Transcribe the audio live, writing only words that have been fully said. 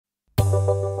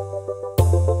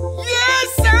Yes,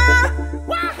 sir.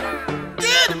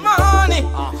 Giddimani.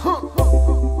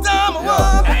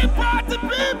 Tomawok. Hey, party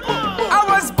people. I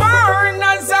was born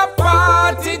as a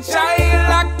party child.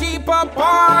 I keep a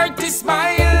party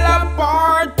smile, a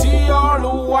party all the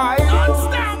while.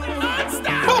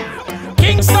 Non-stop.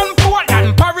 Kingston,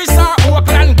 Portland, Paris or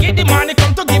Oakland. Giddimani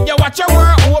come to give you what you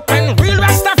were open. Real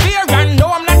Rastafarian,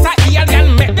 no I'm not a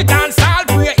alien. Make the dance all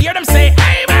pray, hear them say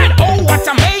amen. Oh what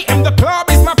a mayhem, the club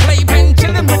is my playpen.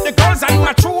 Chilling with the girls and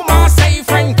my true Marseille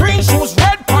friend. Green shoes,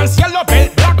 red pants, yellow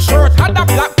belt, black shirt. Had a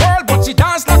black girl but she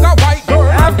danced like a white girl.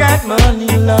 I've got money,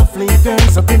 lovely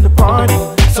girls up in the party.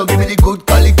 So give me the good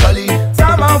cali cali.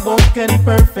 Tomawok and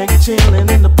perfect chilling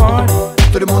in the party.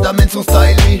 Tout le monde amène son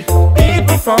style.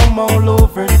 People from all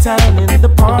over town in the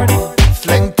party.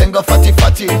 Slang, tenga, fatty,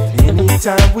 fatty.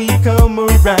 Anytime we come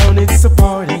around, it's a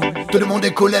party. Tout le monde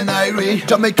est cool and Irie.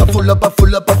 Jamaica full up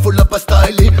a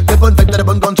style. Des bonnes vibes, de la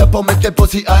bonne ganja pour mettre les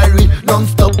possi Irie.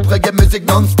 Non-stop, reggae music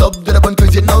non-stop. De la bonne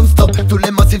cuisine non-stop. Tous les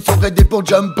massifs sont ready pour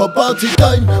jump up party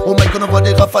time. Oh my god, on voit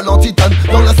des rafales en titane.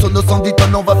 Dans la sono 110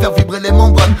 tonnes, on va faire vibrer les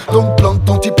membranes. Donc plante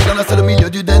ton tipi dans la salle au milieu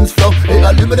du dance floor. Et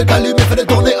allume le calume et fais le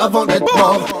tourner avant d'être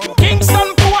mort.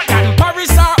 Kingston, Portland,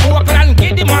 Paris or Oakland.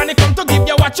 Giddimani come to give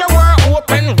you what you were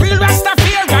open. Real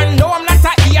Rastafarian, no I'm not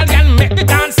a alien. Make the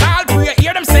dance all pray,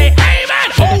 hear them say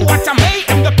amen. Oh what a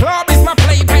mayhem, the club is my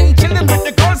playpen. Chilling with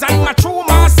the girls and my true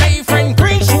Marseille friend.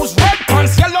 Green shoes, red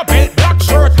pants, yellow belt, black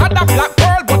shirt. Had a black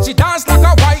girl but she danced like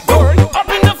a white girl. Up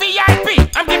in the VIP,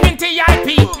 I'm giving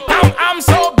TIP. Now I'm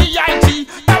so B.I.G.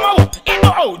 Tomawok in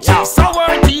the OG, so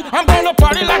worthy. I'm gonna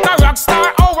party like a rock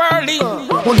star, oh early.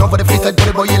 On envoie des freestyles pour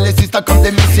les boys et les sisters comme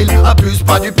des missiles. Abuse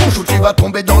pas du punch ou tu vas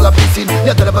tomber dans la piscine.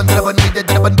 Y'a de la bonne idée,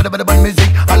 de la bonne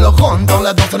musique. Alors rentre dans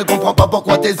la danse, on ne comprend pas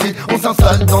pourquoi t'hésites. On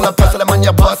s'installe dans la place à la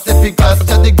manière basse, efficace.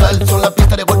 Y'a des gals sur la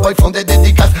piste, les road boys font des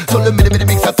dédicaces. Sur le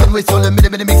mix ça sonne, oui sur le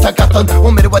mix ça cartonne.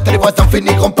 On met les watts et les voisins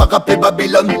finiront par rappeler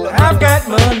Babylone. I've got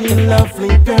money,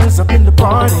 lovely girls up in the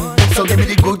party. So give me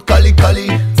the good cali cali.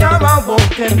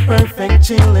 Tomawok and perfect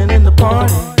chilling in the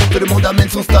party. Tout le monde amène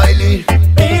son style.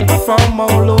 People from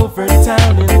all over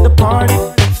town in the party.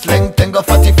 Slang, tenga,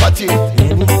 fatty, fatty.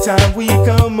 Anytime we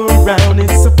come around,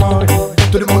 it's a party.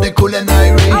 Tout le monde est cool and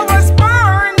Irie. I was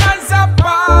born as a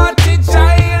party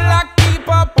child. I keep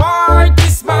a party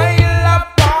smile, a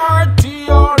party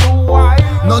all the while.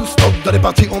 Non-stop dans les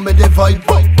parties, on met des vibes.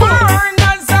 Born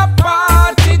as a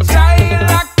party child.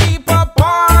 I keep a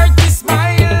party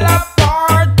smile, a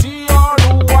party all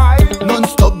the while.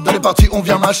 Non-stop dans les parties, on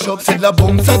vient ma shop. C'est de la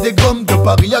bombe, ça dégomme. De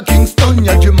Paris à Kingston,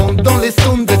 y'a du monde dans les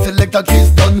stones. Des selects à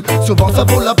Kingston. Souvent ça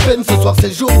vaut la peine, ce soir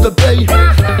c'est jour de paye.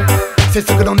 C'est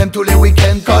ce que l'on aime tous les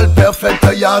week-ends. Call perfect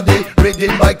yardé,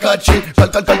 reading by Kachi.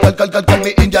 Call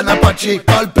me Indian Apache.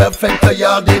 Call perfect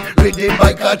yardé, reading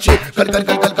by Kachi.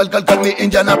 Call me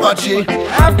Indian Apache.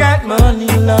 I've got money,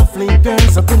 lovely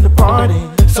girls up in the party.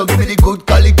 So give me the good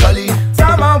cali cali.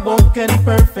 Tomawok and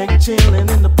perfect chilling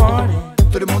in the party.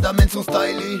 Tout le monde amène son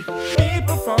style.